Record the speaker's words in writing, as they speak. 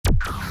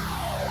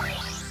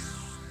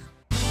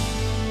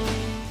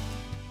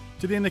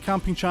Today in the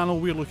camping channel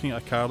we're looking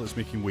at a car that's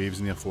making waves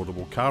in the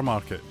affordable car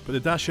market. But the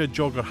Dacia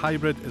Jogger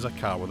Hybrid is a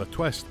car with a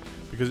twist,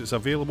 because it's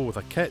available with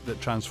a kit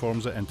that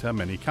transforms it into a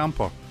mini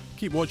camper.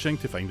 Keep watching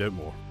to find out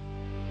more.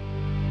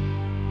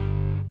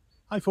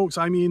 Hi folks,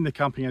 I'm Ian, the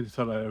camping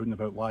editor at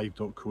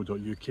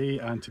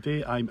outandaboutlive.co.uk, and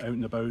today I'm out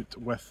and about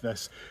with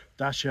this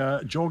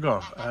Dacia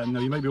Jogger. Now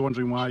you might be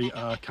wondering why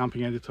a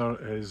camping editor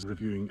is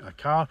reviewing a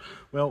car.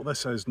 Well,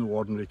 this is no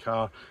ordinary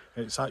car.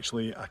 It's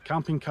actually a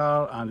camping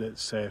car, and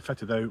it's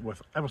fitted out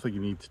with everything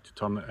you need to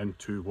turn it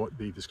into what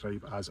they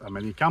describe as a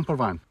mini camper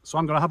van. So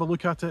I'm going to have a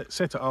look at it,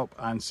 set it up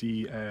and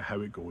see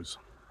how it goes.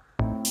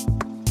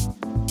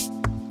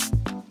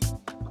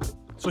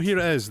 So here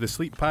it is, the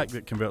sleep pack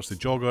that converts the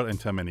Jogger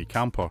into a mini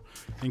camper.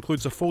 It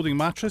includes a folding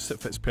mattress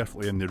that fits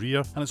perfectly in the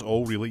rear, and it's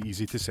all really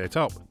easy to set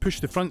up.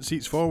 Push the front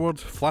seats forward,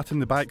 flatten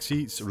the back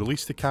seats,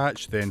 release the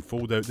catch, then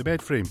fold out the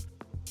bed frame.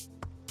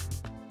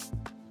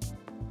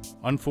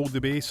 Unfold the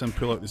base and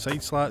pull out the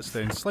side slats,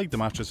 then slide the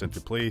mattress into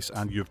place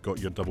and you've got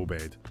your double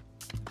bed.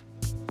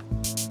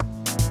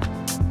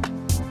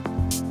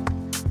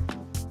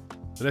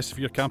 The rest of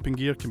your camping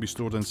gear can be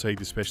stored inside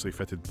the specially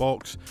fitted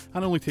box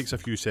and only takes a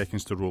few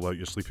seconds to roll out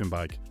your sleeping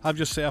bag. I've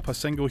just set up a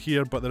single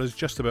here, but there is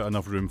just about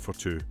enough room for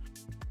two.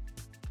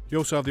 You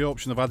also have the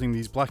option of adding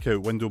these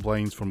blackout window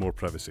blinds for more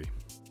privacy.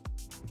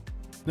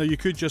 Now you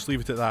could just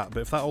leave it at that,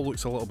 but if that all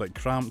looks a little bit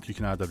cramped, you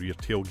can add a rear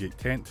tailgate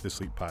tent to the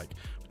sleep pack,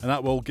 and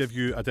that will give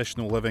you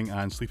additional living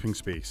and sleeping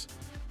space.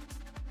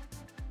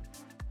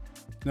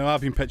 Now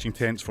I've been pitching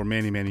tents for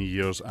many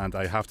years, and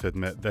I have to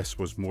admit this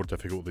was more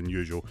difficult than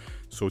usual,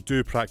 so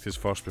do practice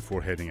first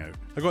before heading out.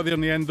 I got there in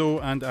the end though,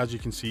 and as you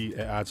can see it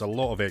adds a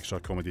lot of extra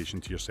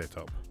accommodation to your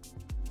setup.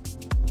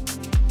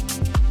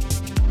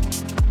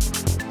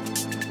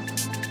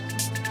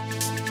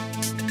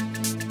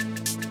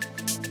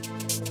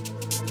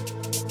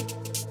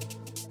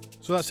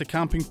 So that's the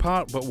camping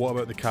part, but what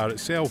about the car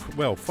itself?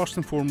 Well, first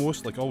and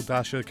foremost, like all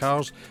Dacia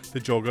cars, the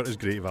Jogger is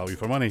great value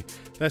for money.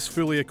 This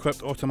fully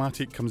equipped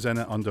automatic comes in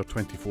at under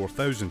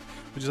 $24,000,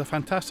 which is a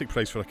fantastic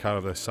price for a car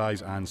of this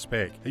size and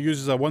spec. It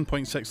uses a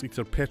 1.6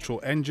 litre petrol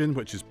engine,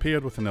 which is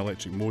paired with an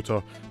electric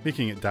motor,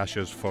 making it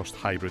Dacia's first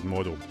hybrid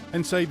model.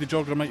 Inside, the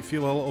Jogger might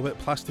feel a little bit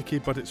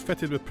plasticky, but it's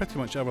fitted with pretty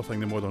much everything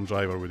the modern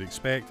driver would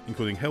expect,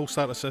 including hill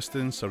start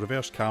assistance, a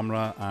reverse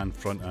camera, and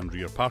front and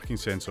rear parking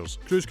sensors.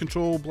 Cruise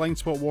control, blind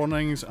spot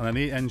warnings, and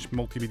an 8-inch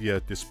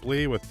multimedia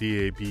display with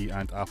DAB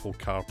and Apple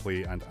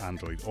CarPlay and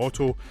Android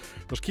Auto.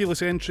 There's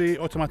keyless entry,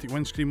 automatic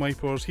windscreen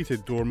wipers,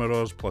 heated door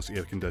mirrors, plus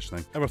air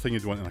conditioning. Everything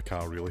you'd want in a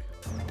car, really.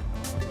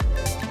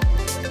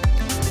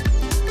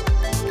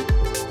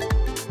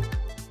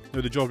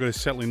 Now the Jogger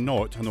is certainly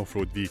not an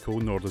off-road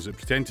vehicle, nor does it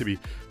pretend to be,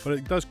 but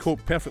it does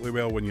cope perfectly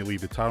well when you leave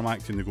the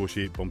tarmac to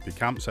negotiate bumpy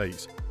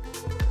campsites.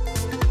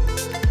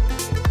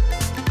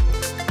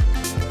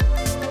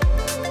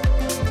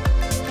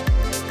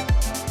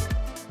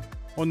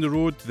 On the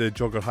road, the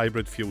Jogger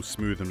Hybrid feels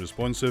smooth and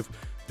responsive.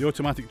 The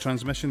automatic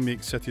transmission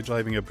makes city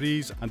driving a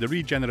breeze, and the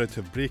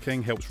regenerative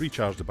braking helps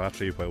recharge the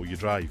battery while you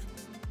drive.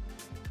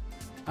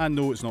 And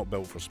no, it's not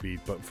built for speed,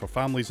 but for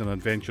families and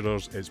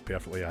adventurers it's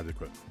perfectly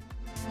adequate.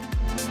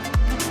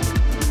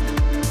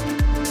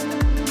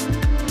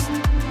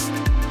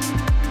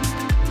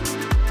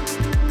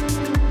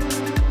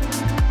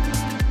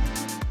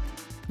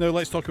 Now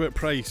let's talk about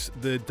price.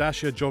 The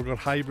Dacia Jogger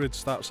Hybrid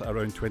starts at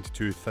around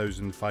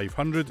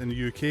 $22,500 in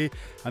the UK,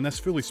 and this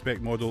fully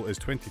spec model is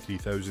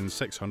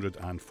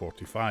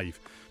 $23,645.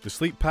 The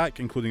sleep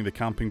pack, including the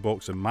camping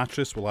box and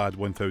mattress, will add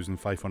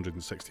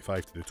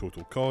 $1,565 to the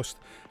total cost,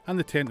 and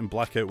the tent and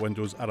blackout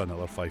windows are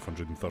another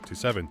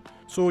 $537.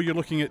 So you're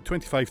looking at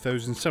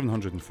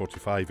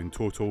 $25,745 in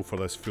total for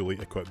this fully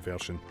equipped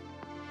version.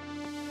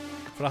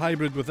 For a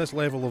hybrid with this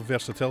level of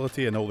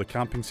versatility and all the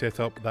camping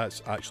setup,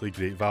 that's actually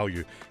great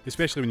value,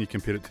 especially when you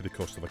compare it to the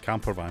cost of a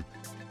camper van.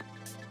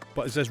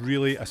 But is this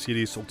really a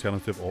serious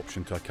alternative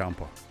option to a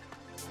camper?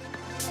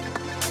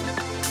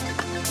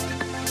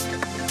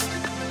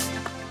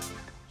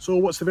 So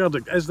what's the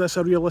verdict? Is this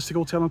a realistic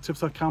alternative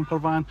to a camper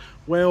van?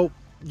 Well,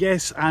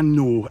 yes and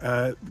no.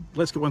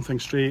 Let's get one thing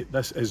straight,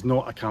 this is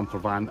not a camper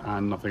van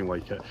and nothing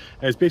like it.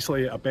 It's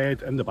basically a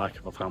bed in the back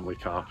of a family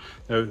car.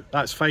 Now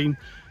that's fine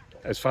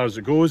as far as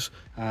it goes,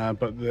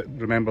 but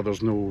remember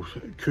there's no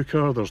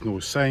cooker, there's no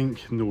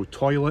sink, no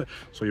toilet,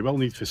 so you will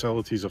need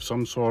facilities of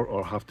some sort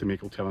or have to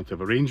make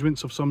alternative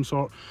arrangements of some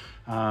sort.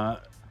 The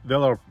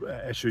other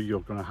issue you're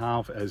going to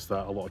have is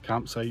that a lot of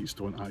campsites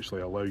don't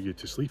actually allow you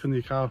to sleep in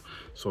the car,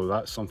 so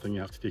that's something you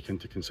have to take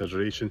into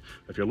consideration.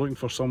 If you're looking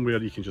for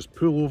somewhere you can just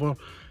pull over,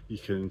 you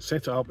can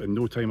set it up in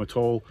no time at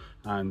all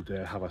and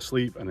have a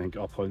sleep and then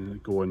get up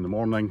and go in the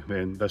morning,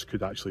 then this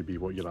could actually be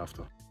what you're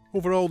after.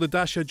 Overall, the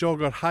Dacia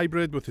Jogger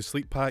Hybrid with the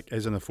sleep pack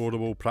is an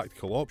affordable,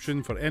 practical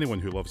option for anyone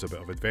who loves a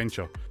bit of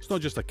adventure. It's not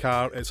just a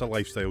car, it's a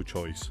lifestyle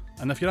choice.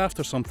 And if you're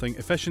after something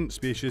efficient,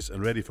 spacious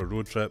and ready for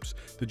road trips,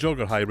 the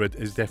Jogger Hybrid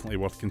is definitely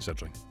worth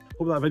considering.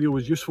 Hope that video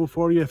was useful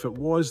for you. If it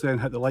was, then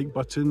hit the like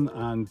button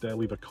and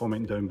leave a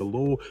comment down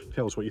below.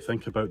 Tell us what you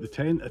think about the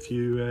tent if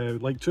you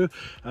would like to.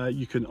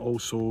 You can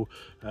also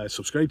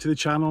subscribe to the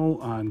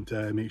channel and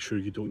make sure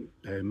you don't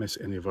miss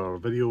any of our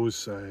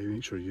videos.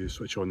 Make sure you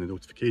switch on the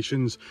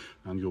notifications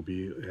and you'll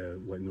be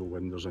let know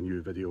when there's a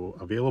new video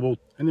available.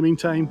 In the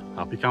meantime,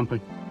 happy camping.